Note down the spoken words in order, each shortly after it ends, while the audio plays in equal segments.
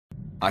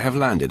I have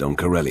landed on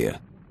Corellia.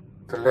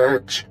 The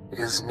ledge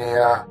is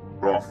near.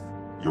 Roth,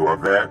 you are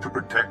there to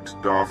protect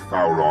Darth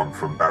Vowrann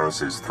from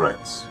Baras's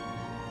threats.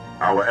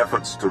 Our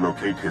efforts to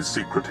locate his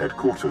secret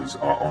headquarters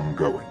are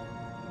ongoing.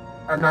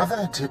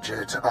 Another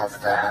digit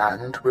of the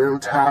hand will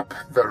tap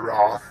the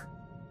Wrath.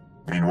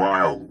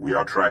 Meanwhile, we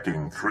are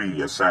tracking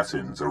 3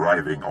 assassins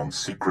arriving on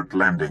secret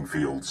landing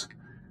fields.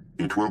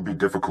 It will be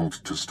difficult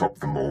to stop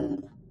them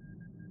all.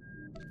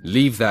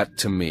 Leave that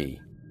to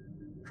me.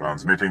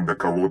 Transmitting the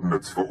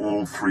coordinates for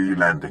all 3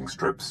 landing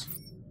strips.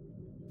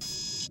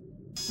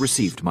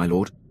 Received, my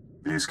lord.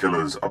 These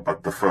killers are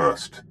but the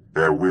first.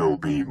 There will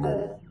be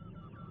more.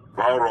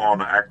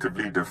 Vowrann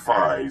actively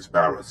defies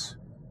Baras.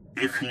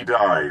 If he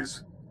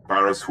dies,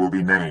 Baras will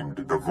be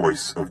named the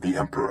Voice of the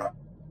Emperor.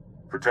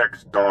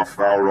 Protect Darth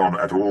Vowrann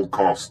at all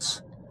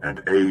costs,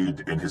 and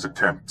aid in his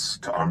attempts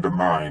to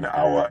undermine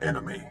our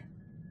enemy.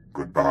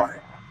 Goodbye.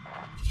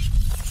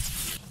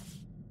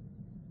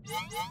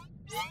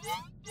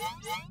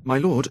 My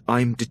lord,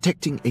 I'm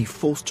detecting a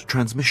forced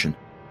transmission.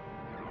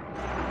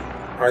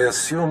 I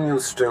assume you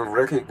still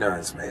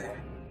recognize me.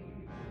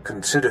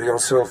 Consider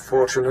yourself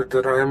fortunate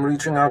that I am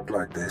reaching out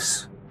like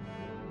this.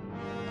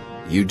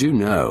 You do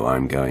know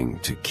I'm going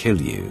to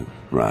kill you,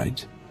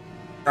 right?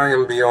 I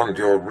am beyond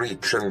your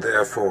reach and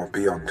therefore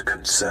beyond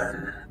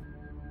concern.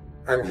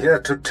 I'm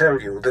here to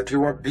tell you that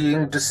you are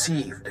being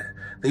deceived.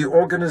 The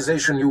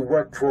organization you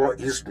work for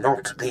is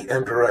not the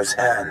Emperor's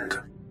hand.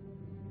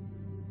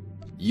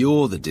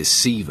 You're the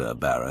deceiver,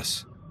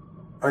 Baras.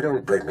 I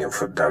don't blame you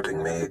for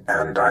doubting me,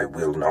 and I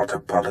will not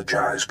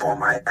apologize for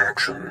my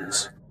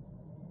actions.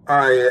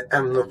 I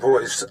am the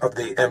voice of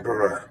the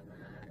Emperor,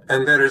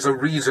 and there is a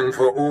reason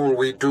for all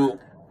we do.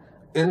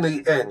 In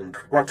the end,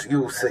 what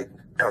you think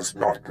does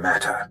not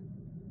matter.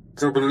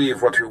 So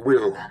believe what you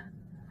will,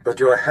 but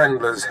your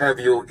handlers have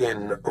you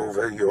in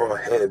over your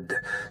head,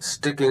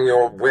 sticking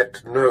your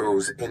wet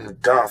nose in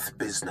Darth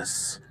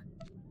business.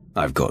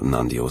 I've gotten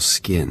under your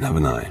skin,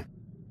 haven't I?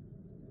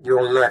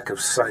 Your lack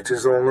of sight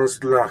is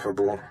almost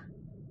laughable.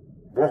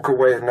 Walk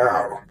away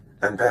now,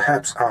 and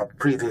perhaps our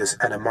previous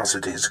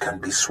animosities can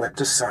be swept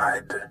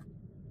aside.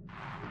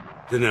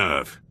 The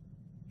nerve.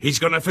 He's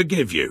gonna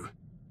forgive you.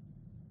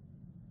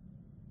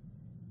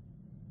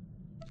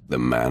 The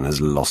man has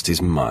lost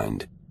his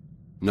mind.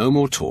 No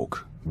more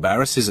talk.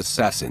 Baras's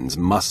assassins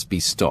must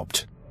be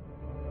stopped.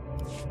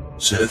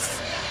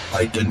 Sith,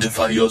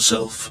 identify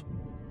yourself.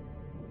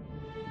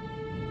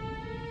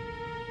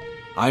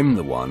 I'm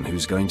the one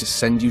who's going to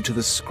send you to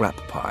the scrap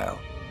pile.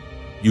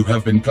 You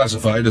have been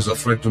classified as a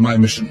threat to my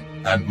mission,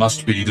 and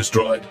must be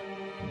destroyed.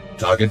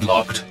 Target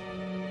locked.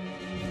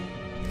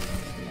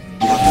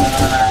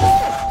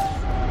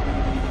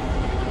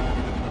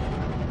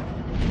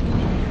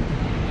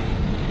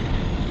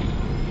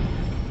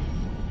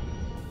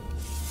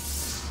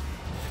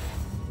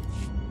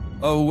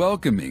 A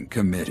welcoming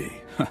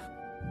committee.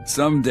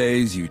 Some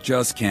days you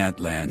just can't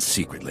land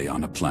secretly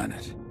on a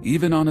planet,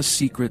 even on a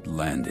secret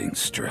landing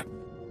strip.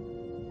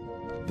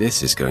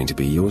 This is going to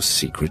be your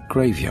secret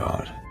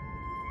graveyard.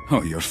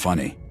 Oh, you're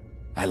funny.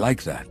 I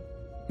like that.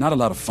 Not a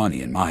lot of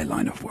funny in my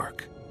line of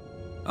work.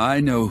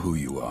 I know who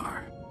you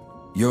are.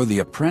 You're the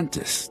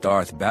apprentice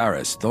Darth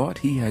Baras thought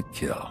he had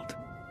killed.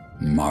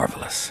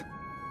 Marvelous.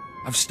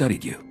 I've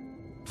studied you,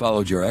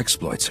 followed your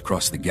exploits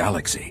across the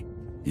galaxy.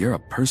 You're a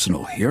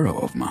personal hero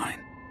of mine.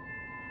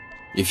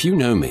 If you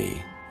know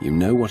me, you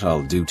know what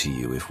I'll do to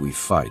you if we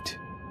fight.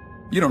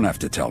 You don't have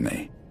to tell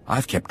me.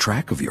 I've kept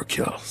track of your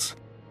kills.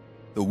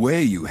 The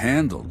way you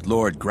handled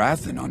Lord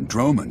Grathan on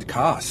Dromund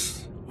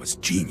Kaas was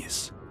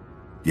genius.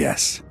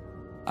 Yes,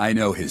 I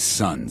know his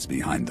son's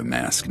behind the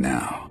mask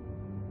now.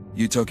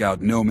 You took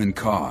out Nomen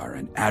Karr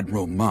and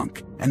Admiral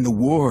Monk and the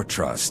War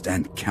Trust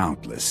and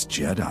countless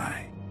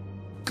Jedi.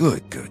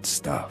 Good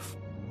stuff.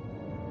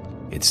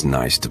 It's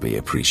nice to be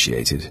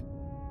appreciated.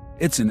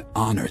 It's an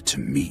honor to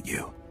meet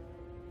you.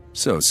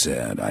 So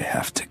sad I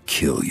have to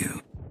kill you.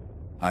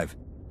 I've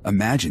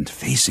imagined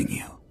facing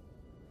you,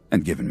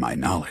 and given my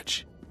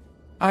knowledge,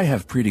 I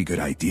have pretty good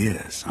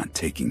ideas on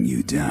taking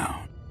you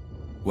down.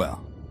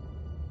 Well,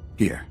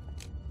 here,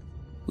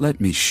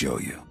 let me show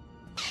you.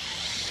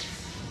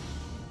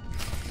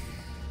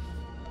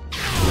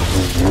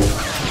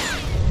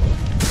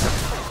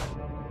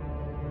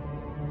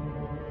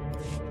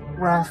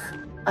 Wrath,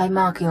 I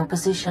mark your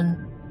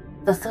position.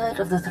 The third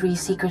of the 3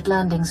 secret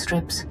landing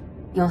strips.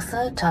 Your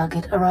third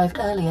target arrived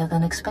earlier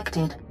than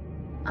expected.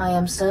 I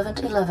am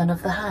Servant 11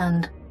 of the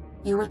Hand.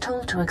 You were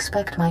told to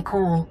expect my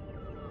call.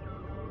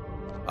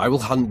 I will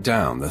hunt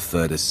down the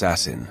 3rd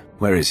assassin.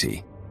 Where is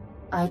he?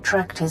 I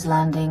tracked his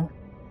landing.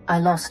 I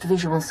lost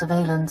visual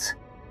surveillance.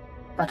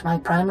 But my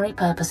primary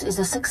purpose is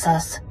a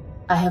success.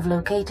 I have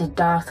located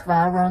Darth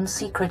Vowrann's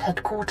secret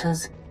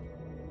headquarters.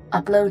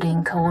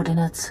 Uploading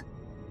coordinates.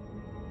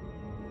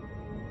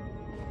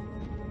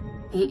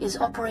 He is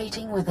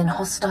operating within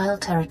hostile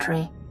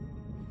territory.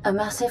 A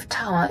massive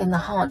tower in the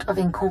heart of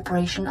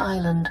Incorporation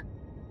Island.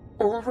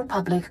 All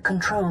Republic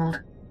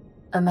controlled.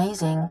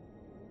 Amazing.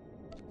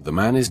 The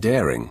man is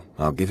daring.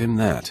 I'll give him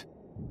that.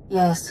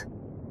 Yes.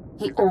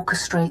 He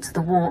orchestrates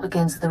the war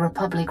against the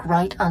Republic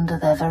right under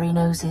their very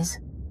noses.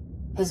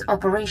 His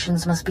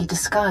operations must be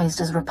disguised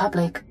as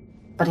Republic,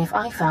 but if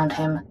I found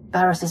him,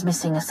 Baras'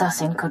 missing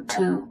assassin could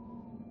too.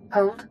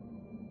 Hold?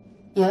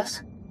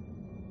 Yes?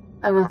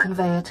 I will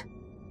convey it.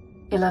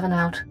 11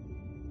 out.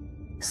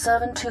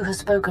 Servant 2 has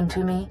spoken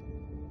to me.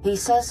 He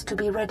says to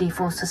be ready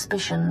for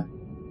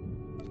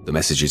suspicion. The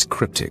message is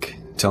cryptic.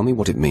 Tell me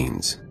what it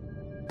means.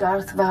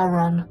 Darth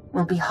Vowrann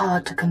will be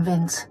hard to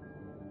convince.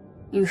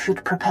 You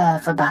should prepare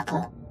for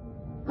battle.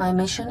 My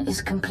mission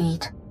is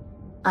complete.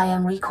 I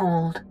am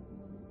recalled.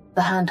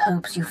 The Hand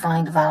hopes you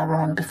find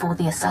Vowrann before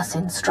the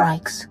assassin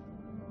strikes.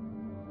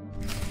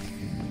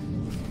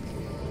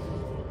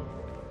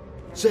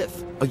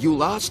 Sith, are you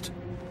lost?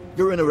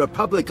 You're in a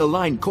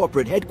Republic-aligned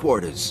corporate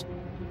headquarters.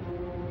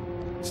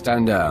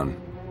 Stand down.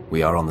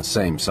 We are on the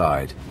same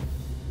side.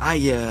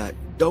 I,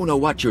 don't know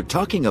what you're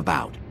talking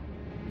about.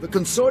 The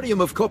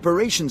consortium of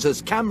corporations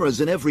has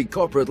cameras in every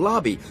corporate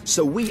lobby,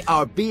 so we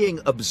are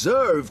being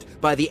observed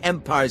by the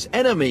Empire's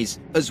enemies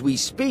as we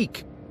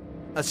speak.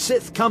 A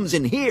Sith comes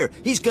in here,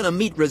 he's gonna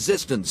meet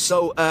resistance,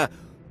 so,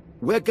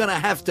 we're gonna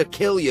have to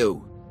kill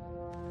you.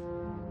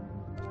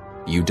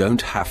 You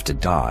don't have to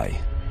die.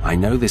 I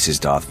know this is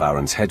Darth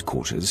Vowrann's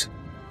headquarters.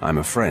 I'm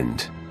a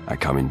friend. I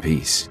come in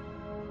peace.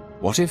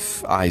 What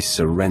if I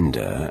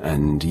surrender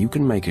and you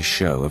can make a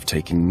show of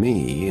taking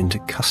me into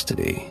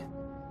custody?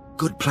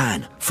 Good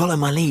plan. Follow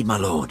my lead, my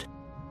lord.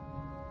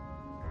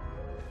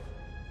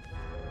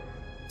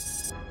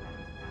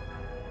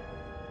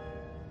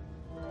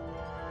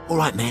 All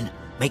right, men.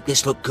 Make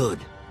this look good.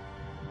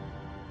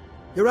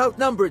 You're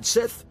outnumbered,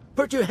 Sith.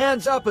 Put your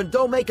hands up and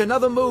don't make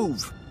another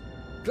move.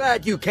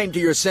 Glad you came to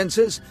your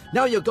senses.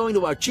 Now you're going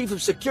to our Chief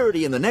of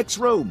Security in the next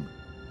room.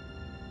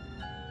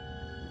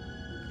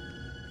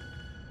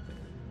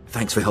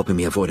 Thanks for helping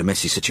me avoid a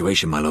messy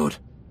situation, my lord.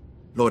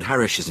 Lord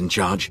Harish is in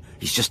charge.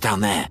 He's just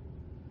down there.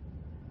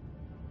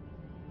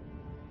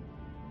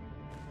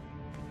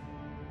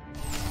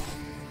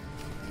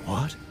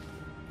 What?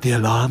 The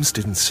alarms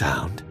didn't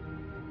sound?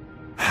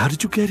 How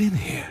did you get in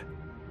here?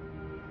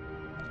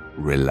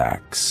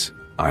 Relax.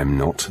 I'm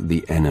not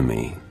the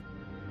enemy.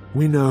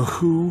 We know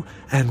who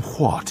and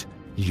what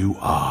you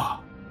are.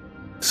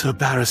 Sir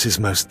Baras's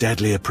most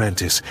deadly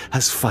apprentice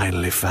has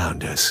finally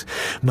found us.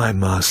 My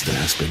master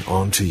has been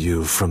on to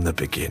you from the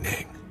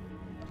beginning.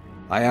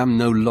 I am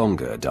no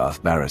longer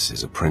Darth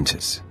Baras's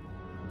apprentice.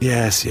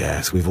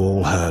 Yes, we've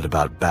all heard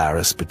about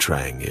Baras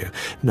betraying you.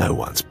 No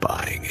one's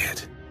buying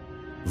it.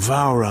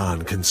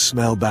 Vowrann can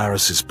smell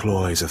Baras's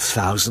ploys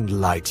 1,000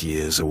 light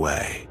years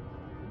away.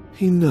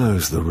 He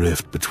knows the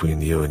rift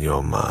between you and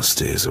your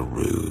master is a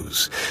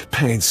ruse,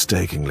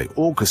 painstakingly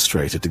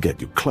orchestrated to get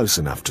you close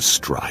enough to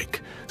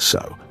strike.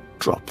 So,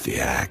 drop the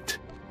act.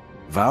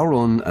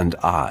 Vowrann and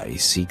I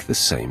seek the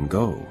same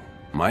goal.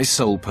 My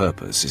sole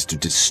purpose is to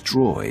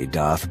destroy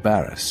Darth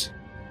Baras.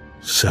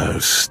 So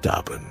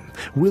stubborn.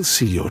 We'll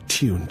see your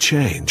tune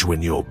change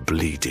when you're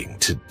bleeding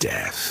to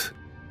death.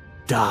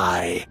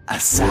 Die,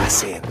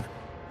 assassin!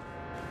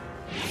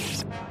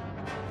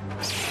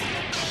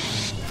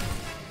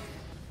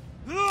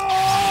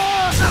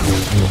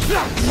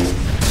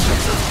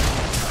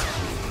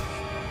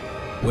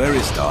 Where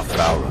is Darth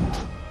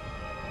Vowrann?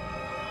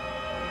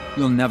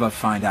 You'll never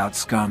find out,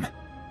 scum.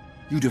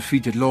 You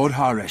defeated Lord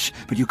Harish,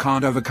 but you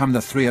can't overcome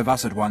the three of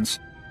us at once.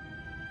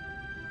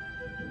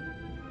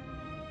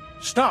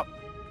 Stop!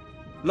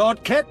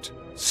 Lord Ket,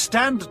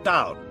 stand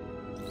down.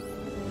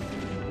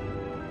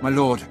 My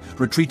lord,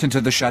 retreat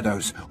into the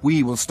shadows.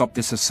 We will stop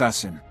this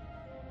assassin.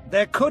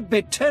 There could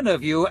be 10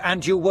 of you,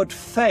 and you would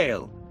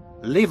fail.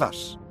 Leave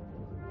us.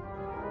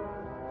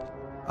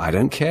 I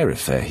don't care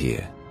if they're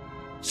here.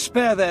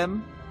 Spare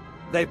them.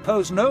 They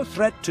pose no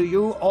threat to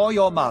you or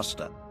your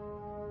master.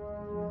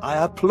 I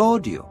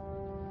applaud you.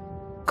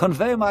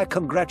 Convey my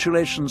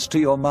congratulations to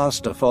your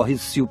master for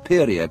his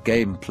superior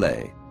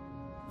gameplay.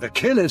 The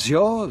kill is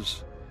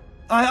yours.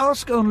 I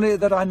ask only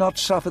that I not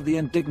suffer the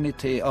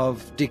indignity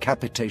of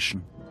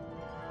decapitation.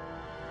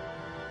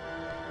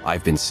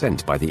 I've been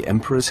sent by the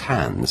Emperor's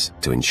hands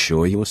to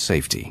ensure your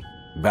safety.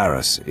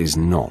 Baras is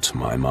not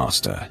my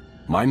master.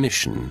 My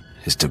mission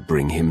is to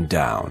bring him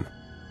down.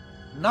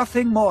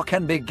 Nothing more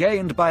can be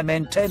gained by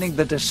maintaining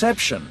the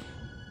deception.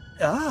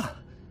 Ah,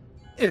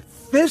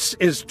 if this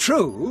is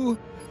true,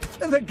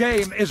 the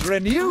game is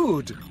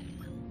renewed.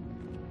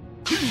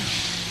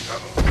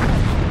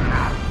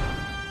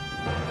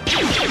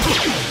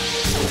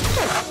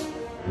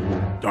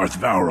 Darth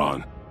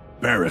Vowrann,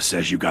 Baras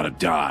says you gotta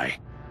die.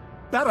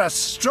 Baras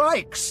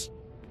strikes!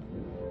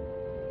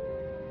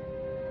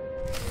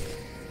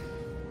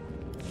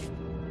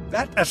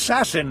 That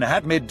assassin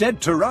had me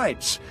dead to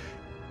rights.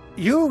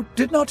 You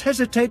did not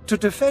hesitate to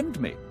defend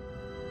me.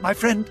 My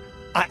friend,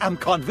 I am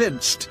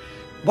convinced.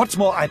 What's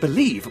more, I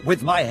believe,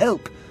 with my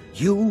help,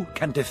 you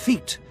can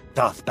defeat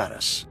Darth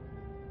Baras.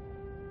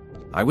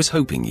 I was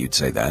hoping you'd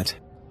say that.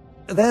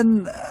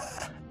 Then,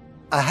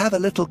 I have a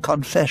little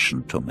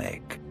confession to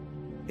make.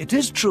 It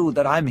is true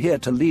that I'm here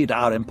to lead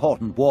our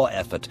important war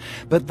effort,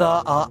 but there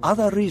are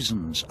other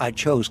reasons I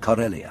chose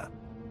Corellia.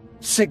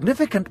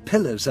 Significant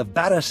pillars of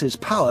Baras's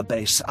power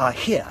base are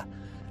here,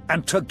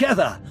 and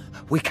together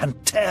we can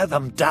tear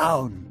them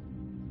down.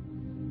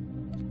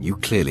 You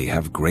clearly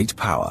have great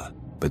power,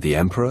 but the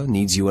Emperor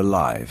needs you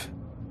alive.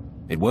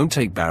 It won't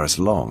take Baras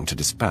long to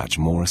dispatch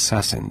more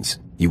assassins.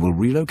 You will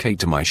relocate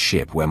to my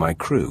ship where my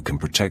crew can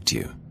protect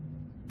you.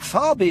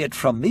 Far be it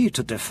from me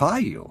to defy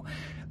you.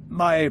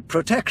 My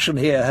protection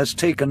here has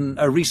taken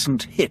a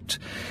recent hit.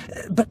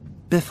 But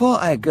before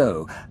I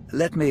go,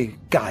 let me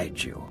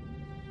guide you.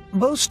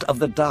 Most of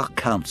the Dark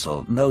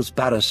Council knows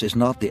Baras is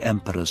not the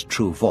Emperor's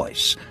true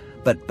voice,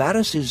 but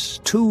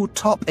Baras's 2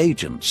 top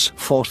agents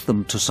force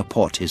them to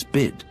support his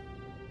bid.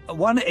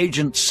 One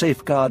agent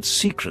safeguards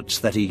secrets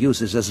that he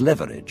uses as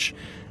leverage.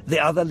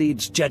 The other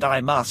leads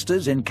Jedi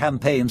Masters in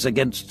campaigns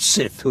against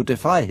Sith who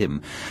defy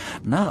him.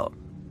 Now,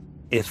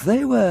 if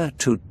they were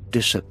to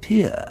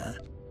disappear...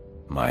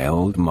 My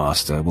old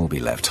master will be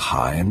left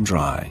high and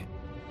dry.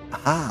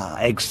 Ah,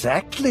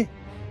 exactly.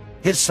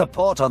 His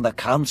support on the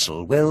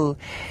Council will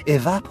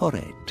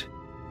evaporate.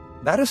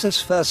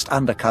 Baras's first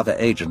undercover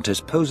agent is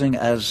posing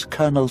as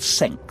Colonel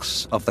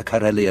Senks of the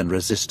Corellian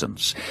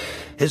Resistance.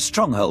 His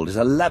stronghold is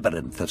a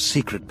labyrinth of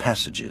secret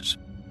passages.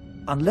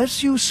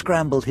 Unless you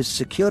scramble his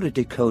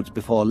security codes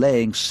before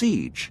laying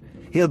siege,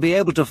 he'll be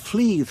able to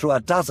flee through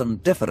a dozen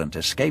different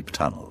escape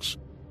tunnels.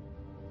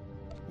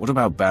 What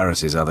about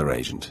Baras's other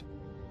agent?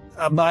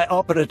 My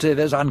operative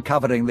is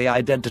uncovering the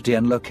identity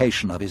and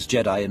location of his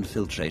Jedi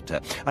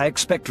infiltrator. I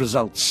expect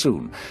results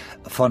soon.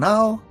 For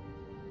now,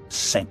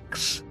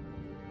 Senks.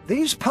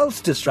 These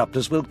pulse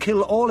disruptors will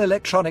kill all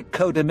electronic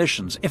code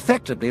emissions,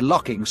 effectively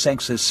locking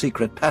Senks's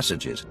secret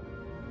passages.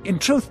 In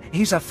truth,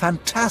 he's a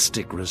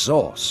fantastic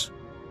resource.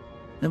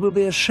 It will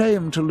be a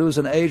shame to lose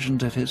an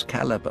agent of his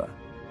caliber.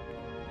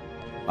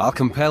 I'll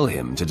compel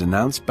him to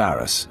denounce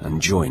Baras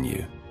and join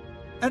you.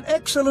 An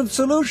excellent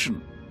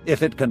solution,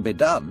 if it can be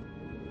done.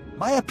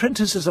 My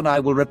apprentices and I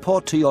will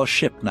report to your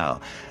ship now.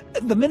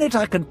 The minute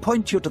I can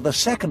point you to the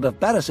second of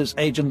Baras's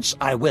agents,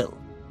 I will.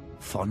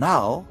 For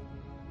now,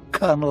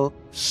 Colonel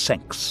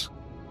Senks.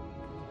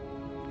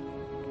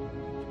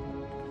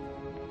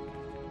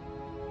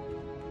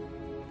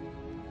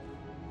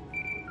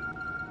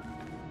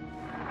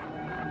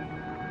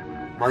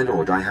 My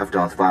lord, I have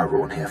Darth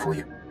Vowrann here for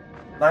you.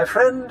 My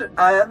friend,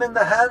 I am in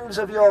the hands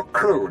of your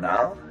crew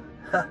now.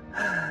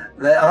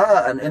 They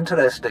are an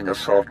interesting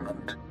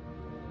assortment.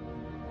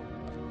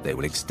 They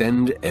will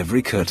extend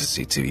every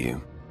courtesy to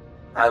you.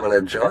 I will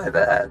enjoy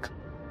that.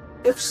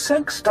 If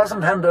Senks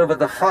doesn't hand over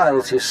the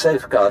files he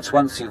safeguards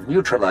once you've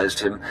neutralized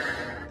him,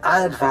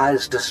 I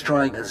advise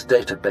destroying his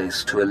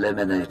database to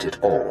eliminate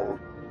it all.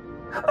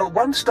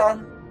 Once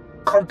done,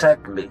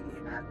 contact me.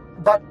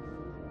 But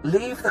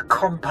leave the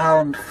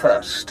compound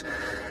first.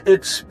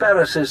 It's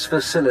Baras's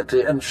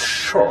facility and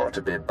sure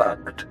to be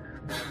bugged.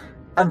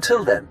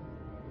 Until then.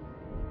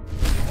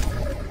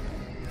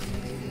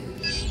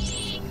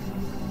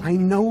 I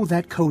know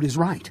that code is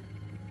right.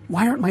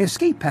 Why aren't my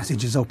escape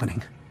passages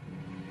opening?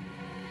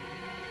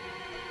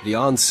 The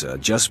answer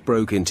just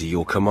broke into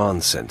your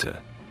command center.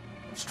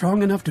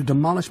 Strong enough to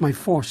demolish my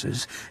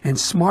forces and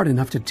smart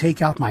enough to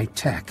take out my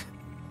tech.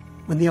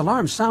 When the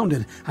alarm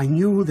sounded, I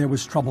knew there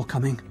was trouble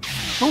coming.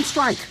 Don't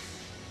strike!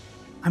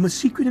 I'm a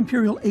secret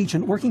Imperial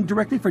agent working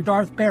directly for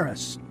Darth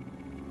Baras.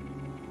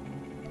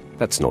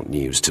 That's not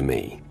news to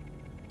me.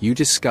 You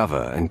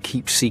discover and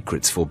keep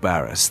secrets for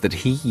Baras that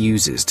he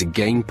uses to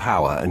gain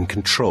power and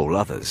control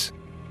others.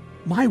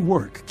 My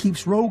work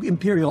keeps rogue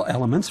Imperial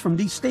elements from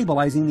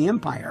destabilizing the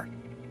Empire.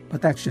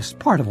 But that's just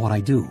part of what I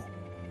do.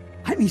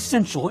 I'm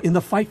essential in the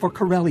fight for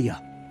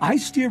Corellia. I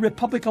steer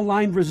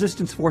Republic-aligned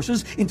resistance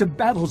forces into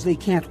battles they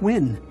can't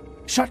win.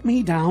 Shut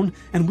me down,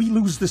 and we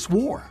lose this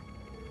war.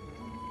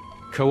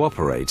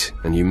 Cooperate,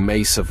 and you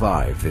may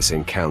survive this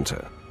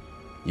encounter.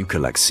 You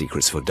collect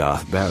secrets for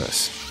Darth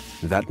Baras.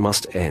 That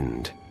must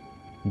end.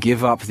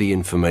 Give up the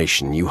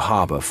information you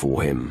harbor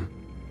for him.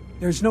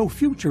 There's no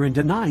future in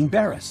denying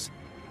Baras.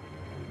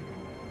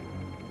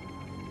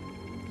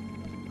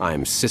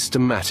 I'm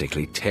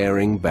systematically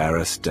tearing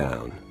Baras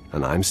down,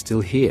 and I'm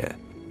still here.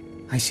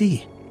 I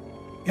see.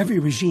 Every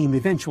regime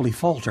eventually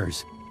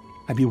falters.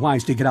 I'd be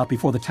wise to get out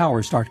before the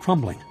towers start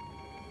crumbling.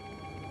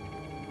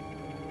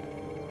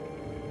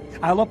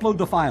 I'll upload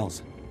the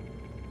files.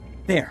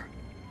 There.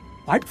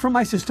 Wiped from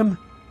my system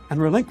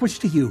and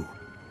relinquished to you.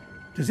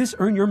 Does this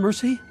earn your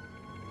mercy?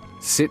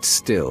 Sit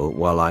still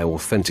while I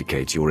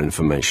authenticate your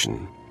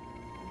information.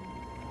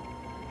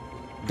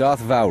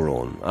 Darth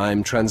Vowrann,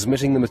 I'm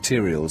transmitting the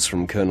materials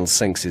from Colonel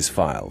Senks's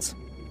files.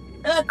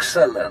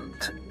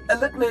 Excellent.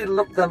 Let me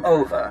look them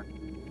over.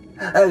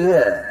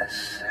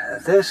 Yes,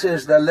 this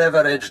is the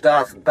leverage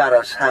Darth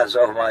Baras has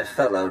over my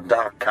fellow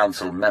Dark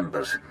Council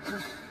members.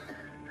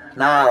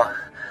 Now,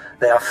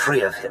 they are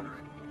free of him.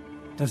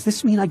 Does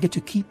this mean I get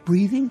to keep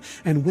breathing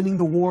and winning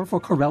the war for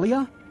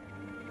Corellia?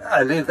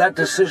 I leave that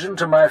decision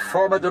to my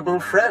formidable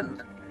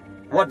friend.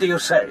 What do you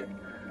say?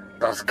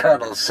 Does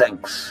Colonel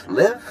Senks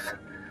live?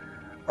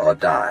 or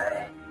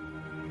die.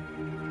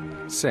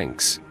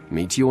 Senks,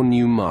 meet your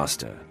new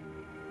master.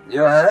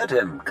 You heard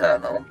him,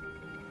 Colonel.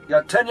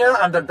 Your tenure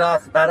under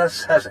Darth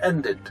Baras has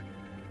ended.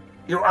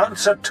 You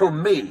answer to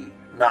me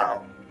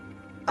now.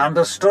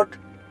 Understood?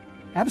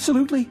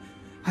 Absolutely.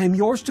 I am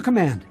yours to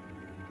command.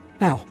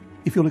 Now,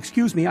 if you'll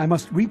excuse me, I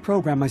must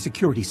reprogram my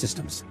security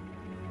systems.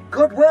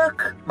 Good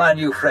work, my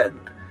new friend.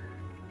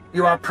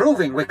 You are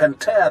proving we can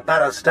tear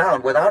Baras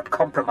down without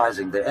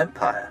compromising the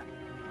Empire.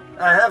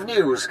 I have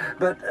news,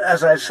 but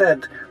as I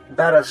said,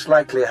 Baras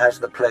likely has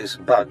the place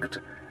bugged.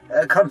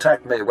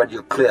 Contact me when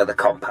you clear the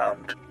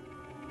compound.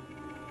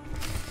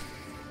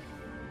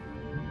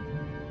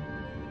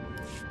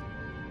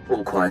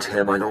 All quiet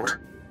here, my lord.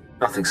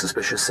 Nothing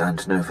suspicious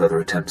and no further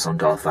attempts on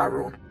Darth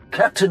Vowrann.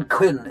 Captain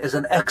Quinn is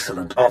an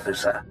excellent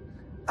officer.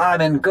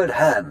 I'm in good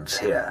hands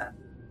here.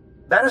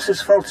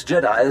 Baras's false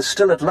Jedi is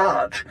still at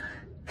large.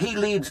 He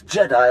leads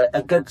Jedi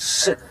against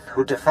Sith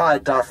who defy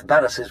Darth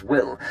Baras's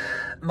will.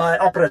 My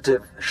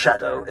operative,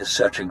 Shadow, is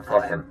searching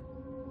for him.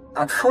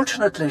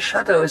 Unfortunately,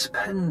 Shadow is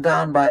pinned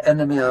down by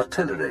enemy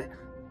artillery.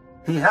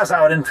 He has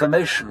our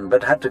information,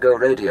 but had to go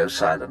radio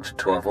silent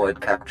to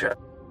avoid capture.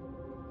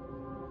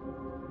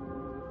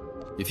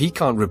 If he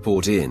can't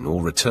report in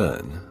or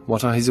return,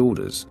 what are his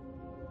orders?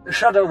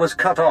 Shadow was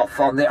cut off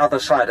on the other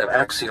side of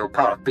Axial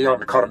Park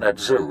beyond Coronet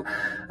Zoo.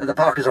 The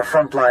park is a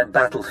frontline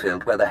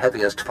battlefield where the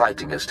heaviest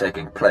fighting is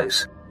taking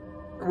place.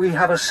 We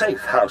have a safe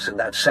house in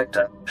that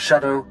sector.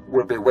 Shadow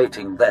will be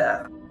waiting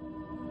there.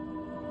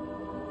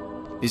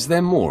 Is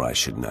there more I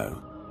should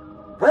know?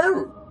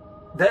 Well,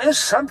 there is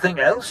something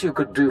else you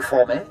could do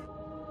for me.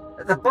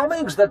 The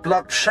bombings that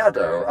blocked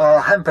Shadow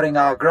are hampering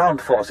our ground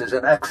forces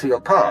in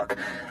Axial Park.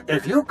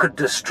 If you could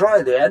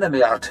destroy the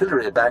enemy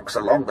artillery banks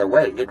along the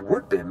way, it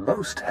would be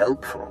most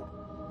helpful.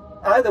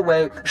 Either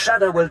way,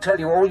 Shadow will tell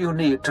you all you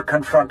need to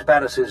confront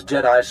Baras's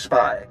Jedi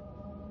spy.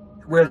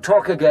 We'll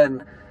talk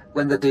again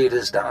when the deed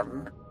is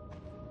done.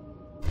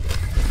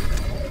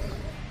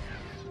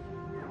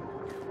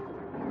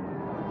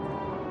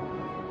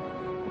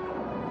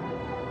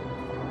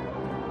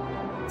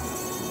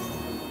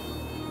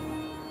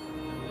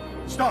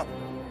 Stop!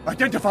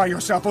 Identify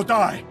yourself or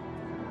die!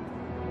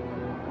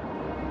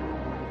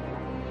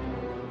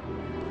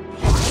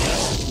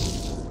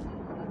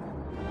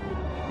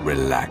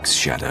 Relax,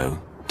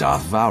 Shadow.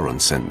 Darth Vowrann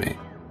sent me.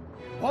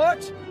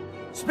 What?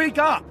 Speak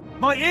up!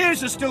 My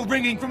ears are still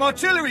ringing from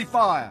artillery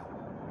fire!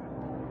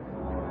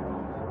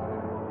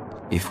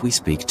 If we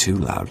speak too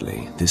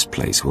loudly, this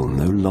place will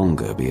no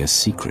longer be a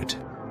secret.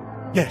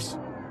 Yes.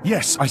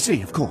 Yes, I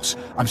see, of course.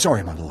 I'm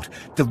sorry, my lord.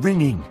 The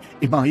ringing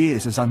in my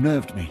ears has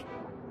unnerved me.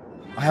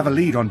 I have a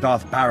lead on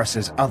Darth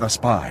Baras's other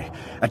spy.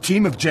 A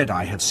team of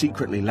Jedi have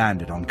secretly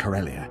landed on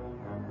Corellia.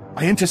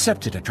 I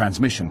intercepted a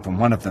transmission from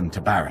one of them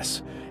to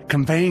Baras,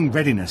 conveying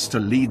readiness to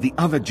lead the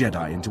other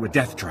Jedi into a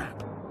death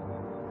trap.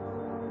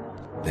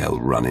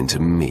 They'll run into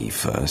me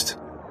first.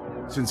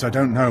 Since I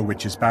don't know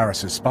which is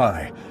Baras's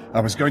spy,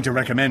 I was going to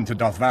recommend to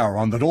Darth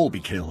Vowrann that all be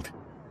killed.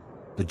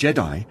 The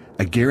Jedi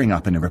are gearing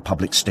up in a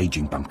Republic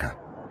staging bunker.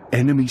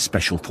 Enemy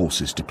special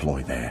forces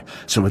deploy there,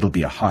 so it'll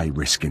be a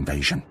high-risk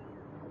invasion.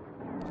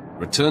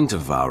 Return to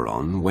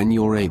Vowrann when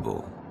you're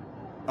able.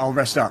 I'll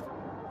rest up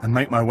and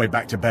make my way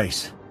back to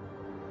base.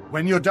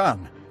 When you're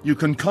done, you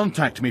can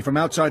contact me from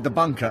outside the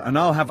bunker and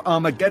I'll have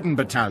Armageddon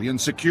Battalion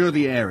secure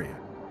the area.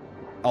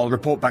 I'll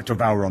report back to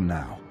Vowrann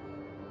now.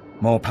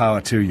 More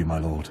power to you, my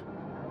lord.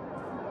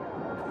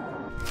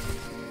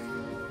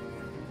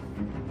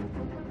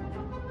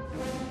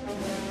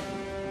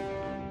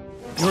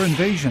 Your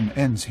invasion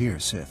ends here,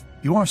 Sith.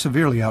 You are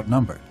severely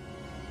outnumbered.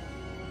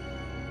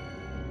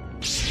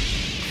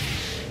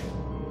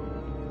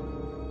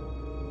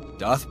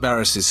 Darth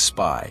Baras's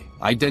spy.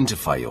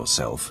 Identify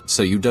yourself,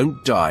 so you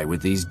don't die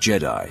with these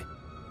Jedi.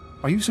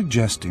 Are you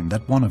suggesting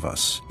that one of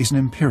us is an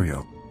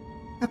Imperial?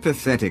 A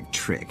pathetic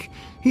trick.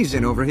 He's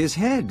in over his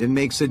head and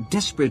makes a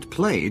desperate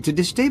play to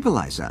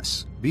destabilize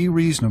us. Be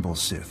reasonable,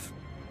 Sith.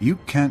 You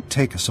can't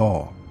take us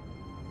all.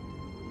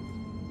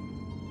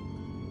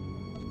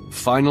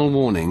 Final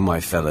warning,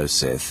 my fellow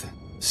Sith.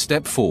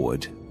 Step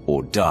forward,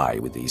 or die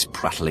with these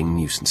prattling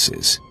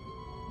nuisances.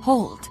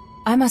 Hold.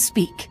 I must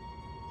speak.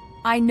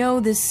 I know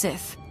this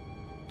Sith.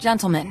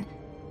 Gentlemen,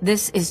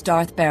 this is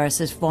Darth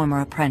Baras's former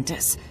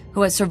apprentice,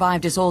 who has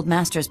survived his old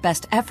master's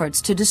best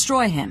efforts to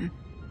destroy him.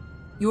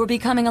 You are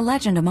becoming a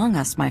legend among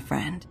us, my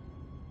friend.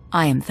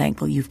 I am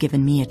thankful you've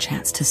given me a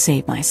chance to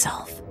save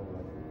myself.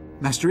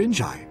 Master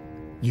Injai,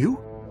 you?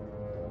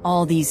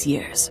 All these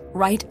years,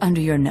 right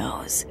under your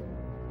nose.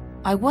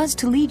 I was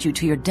to lead you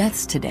to your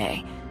deaths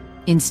today.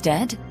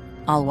 Instead,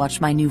 I'll watch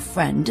my new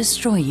friend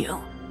destroy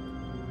you.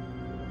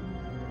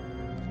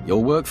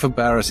 Your work for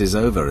Baras is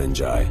over,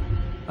 Injai.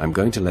 I'm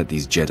going to let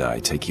these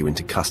Jedi take you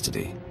into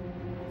custody.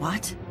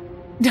 What?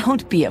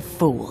 Don't be a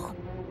fool.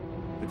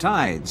 The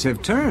tides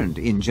have turned,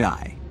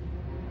 Injai.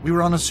 We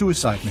were on a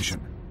suicide mission.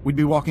 We'd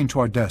be walking to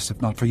our deaths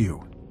if not for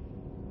you.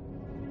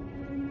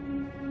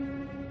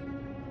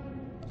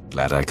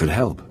 Glad I could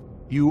help.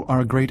 You are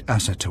a great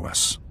asset to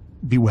us.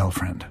 Be well,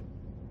 friend.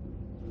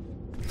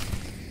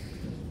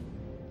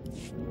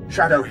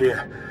 Shadow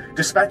here,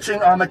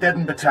 dispatching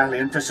Armageddon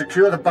Battalion to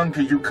secure the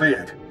bunker you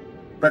cleared.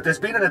 But there's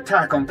been an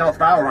attack on Darth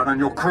Vowrann and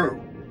your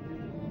crew.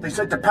 They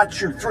said to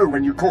patch you through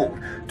when you called.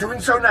 Doing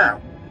so now.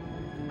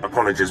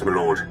 Apologies, my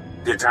lord.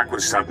 The attack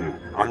was sudden.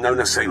 Unknown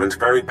assailant,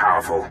 very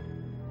powerful.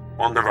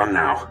 On the run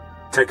now.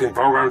 Taking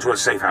Vowrann to a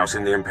safe house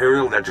in the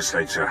Imperial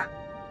Legislature.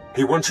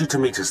 He wants you to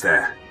meet us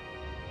there.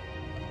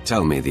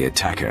 Tell me the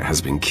attacker has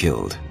been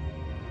killed.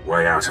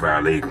 Way out of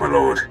our league, my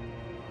lord.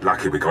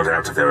 Lucky we got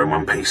out of there in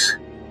one piece.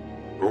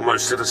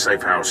 Almost to the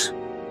safe house.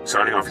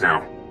 Signing off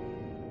now.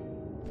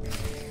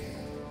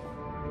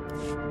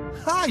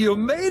 Ah, you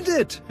made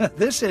it!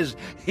 This is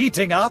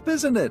heating up,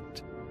 isn't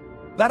it?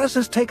 Baras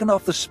has taken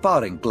off the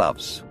sparring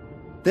gloves.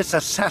 This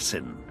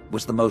assassin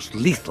was the most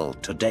lethal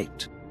to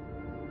date.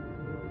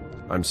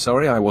 I'm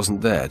sorry I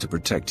wasn't there to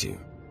protect you.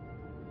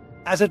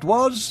 As it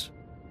was,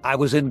 I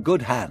was in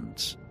good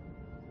hands.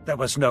 There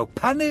was no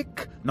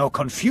panic, no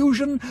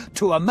confusion.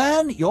 To a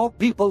man, your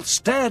people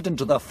stared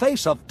into the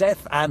face of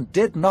death and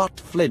did not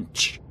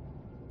flinch.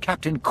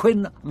 Captain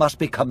Quinn must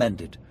be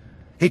commended.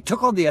 He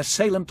took on the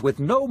assailant with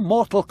no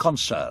mortal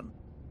concern.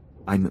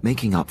 I'm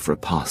making up for a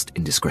past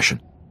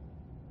indiscretion.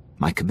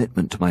 My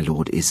commitment to my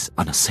lord is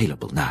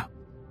unassailable now.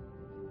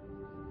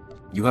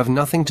 You have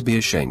nothing to be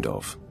ashamed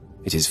of.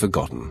 It is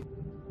forgotten.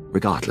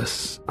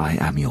 Regardless, I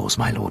am yours,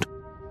 my lord.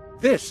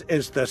 This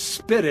is the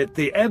spirit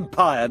the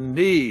Empire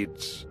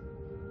needs.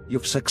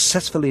 You've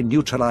successfully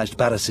neutralized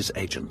Baras's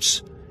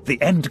agents. The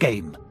end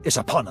game is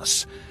upon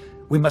us.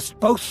 We must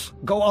both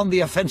go on the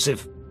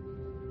offensive.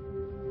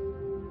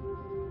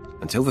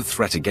 Until the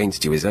threat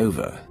against you is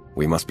over,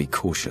 we must be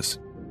cautious.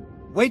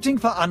 Waiting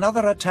for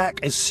another attack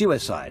is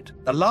suicide.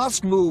 The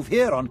last move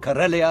here on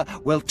Corellia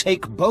will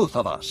take both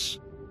of us.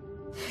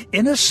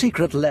 In a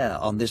secret lair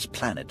on this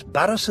planet,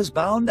 Baras has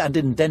bound and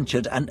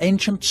indentured an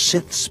ancient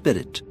Sith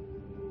spirit.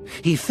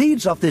 He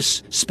feeds off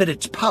this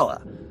spirit's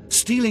power,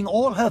 stealing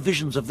all her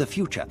visions of the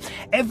future.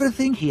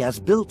 Everything he has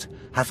built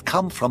has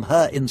come from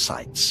her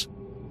insights.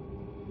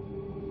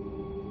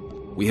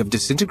 We have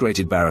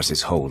disintegrated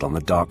Baras's hold on the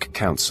Dark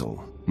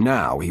Council.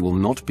 Now he will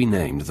not be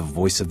named the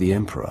voice of the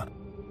Emperor.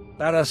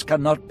 Baras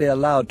cannot be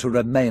allowed to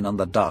remain on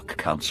the Dark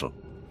Council.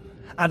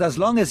 And as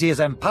long as he is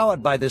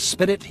empowered by this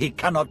spirit, he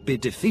cannot be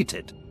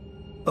defeated.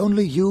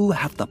 Only you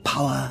have the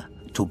power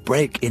to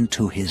break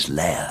into his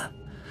lair.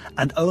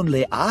 And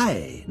only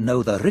I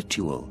know the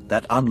ritual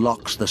that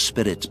unlocks the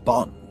spirit's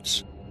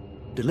bonds.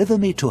 Deliver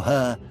me to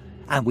her,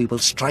 and we will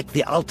strike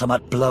the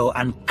ultimate blow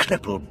and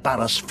cripple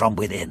Baras from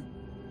within.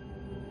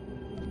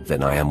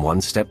 Then I am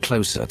one step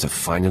closer to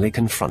finally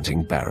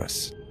confronting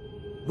Baras.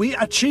 We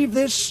achieve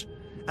this,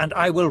 and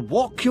I will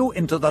walk you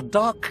into the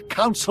Dark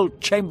Council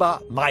chamber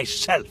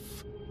myself.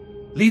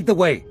 Lead the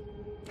way,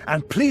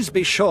 and please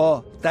be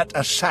sure that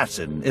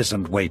assassin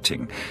isn't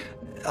waiting.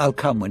 I'll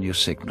come when you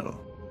signal.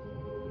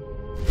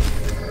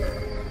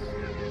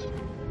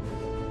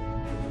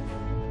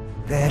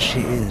 There she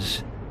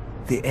is,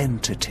 the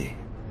entity.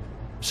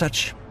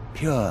 Such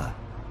pure,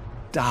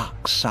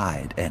 dark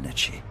side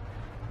energy.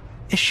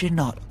 Is she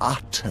not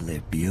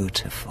utterly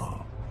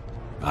beautiful?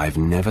 I've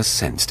never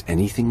sensed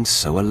anything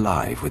so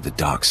alive with the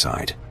dark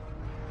side.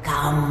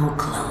 Come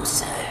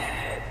closer.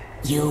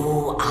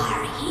 You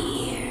are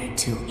here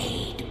to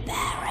aid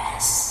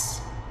Baras.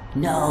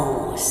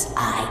 Knows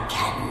I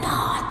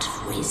cannot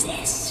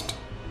resist.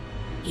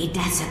 He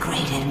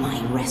desecrated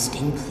my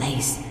resting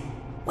place,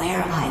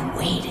 where I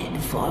waited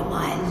for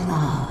my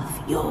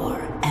love, your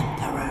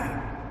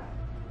Emperor.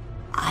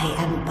 I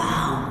am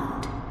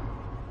bound.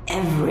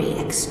 Every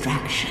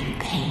extraction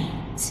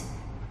pains.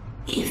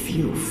 If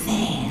you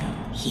fail,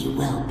 he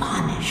will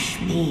punish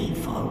me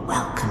for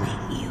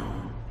welcoming you.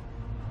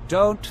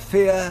 Don't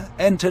fear,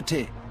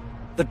 entity.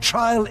 The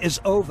trial is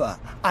over.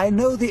 I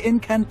know the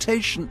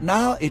incantation.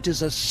 Now it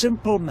is a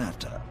simple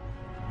matter.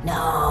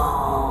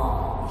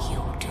 No,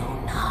 you do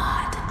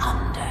not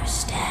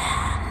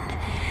understand.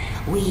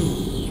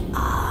 We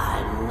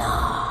are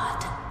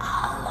not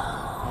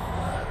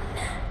alone.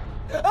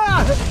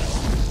 Ah!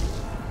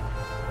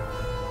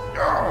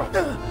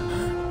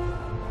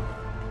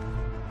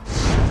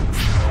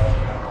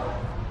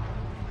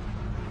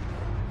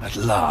 At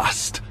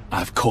last,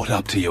 I've caught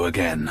up to you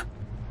again.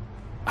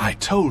 I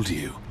told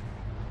you,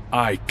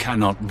 I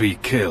cannot be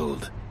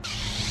killed.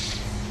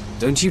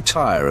 Don't you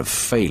tire of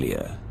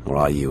failure, or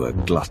are you a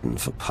glutton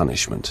for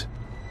punishment?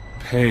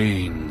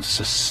 Pain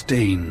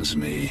sustains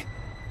me.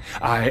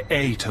 I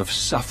ate of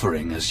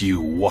suffering as you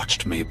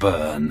watched me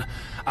burn.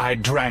 I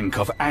drank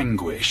of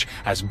anguish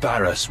as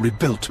Baras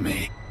rebuilt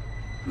me.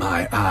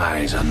 My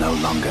eyes are no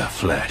longer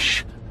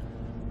flesh.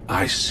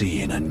 I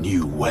see in a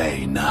new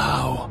way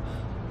now.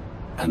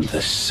 And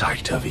the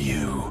sight of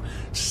you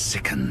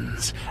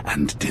sickens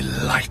and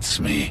delights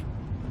me.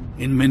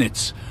 In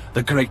minutes,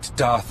 the great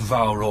Darth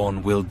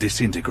Vowrann will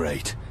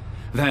disintegrate.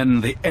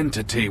 Then the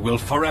entity will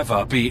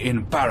forever be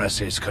in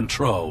Baras's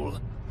control.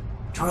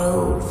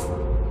 Truth.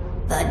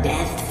 The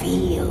death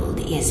field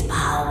is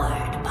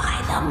powered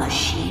by the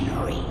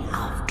machinery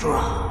of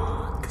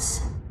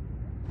drugs.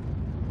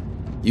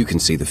 You can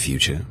see the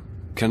future.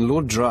 Can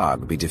Lord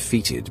Drag be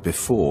defeated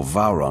before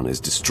Vowrann is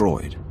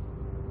destroyed?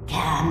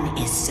 Can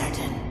is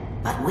certain,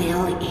 but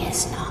will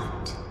is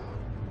not.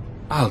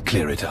 I'll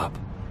clear it up.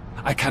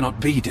 I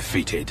cannot be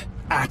defeated.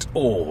 At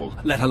all,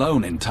 let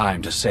alone in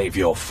time to save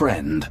your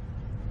friend.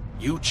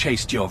 You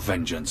chased your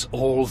vengeance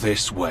all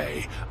this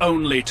way,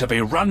 only to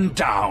be run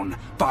down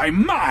by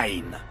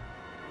mine!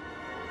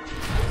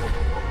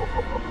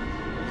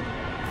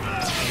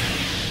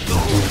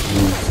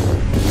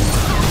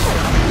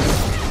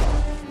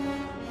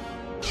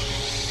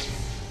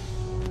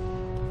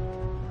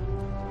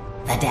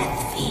 The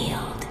death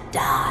field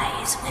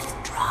dies with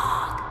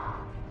Drog.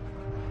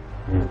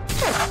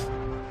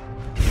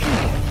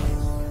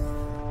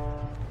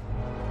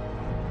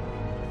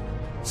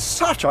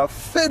 Such a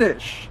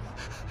finish!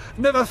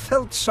 Never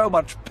felt so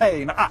much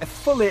pain. I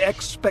fully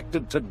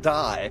expected to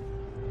die.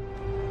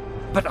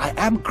 But I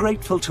am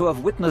grateful to have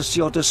witnessed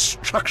your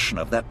destruction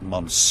of that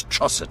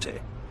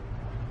monstrosity.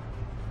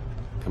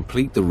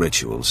 Complete the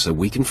ritual so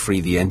we can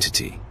free the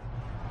entity.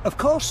 Of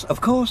course, of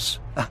course.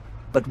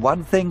 But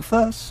one thing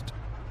first.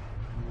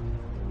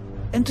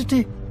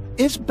 Entity,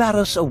 is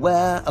Baras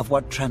aware of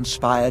what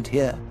transpired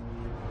here?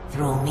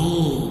 Through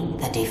me,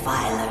 the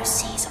Defiler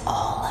sees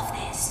all of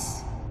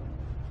this.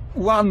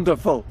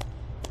 Wonderful!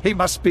 He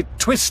must be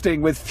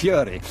twisting with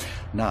fury.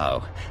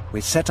 Now,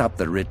 we set up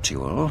the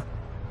ritual.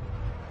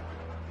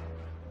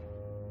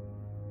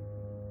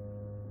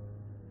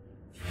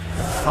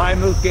 The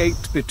final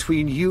gate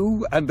between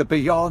you and the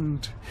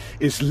beyond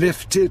is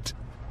lifted.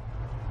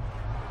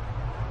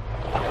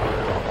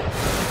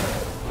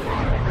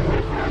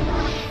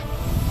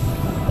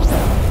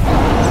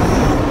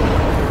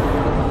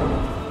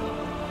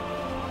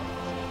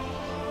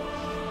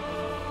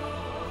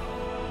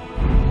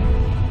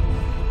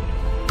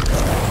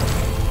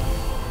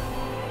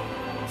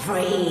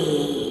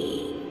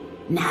 Free.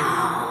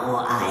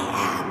 Now I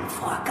am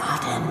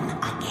forgotten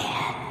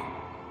again,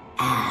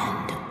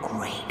 and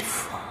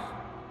grateful.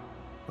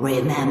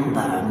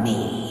 Remember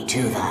me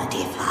to the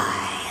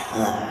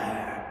Defiler.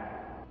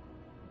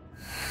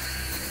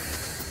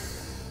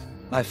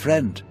 My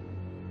friend,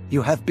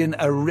 you have been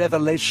a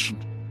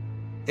revelation.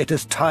 It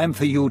is time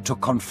for you to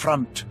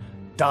confront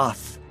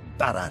Darth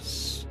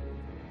Baras.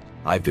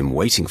 I've been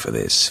waiting for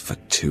this for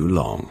too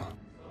long.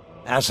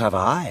 As have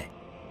I.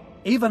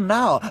 Even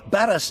now,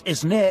 Baras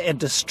is near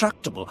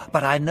indestructible,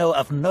 but I know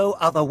of no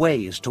other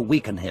ways to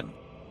weaken him.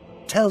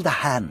 Tell the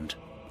Hand,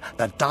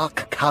 the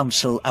Dark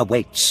Council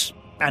awaits,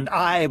 and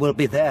I will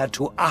be there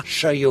to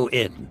usher you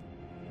in.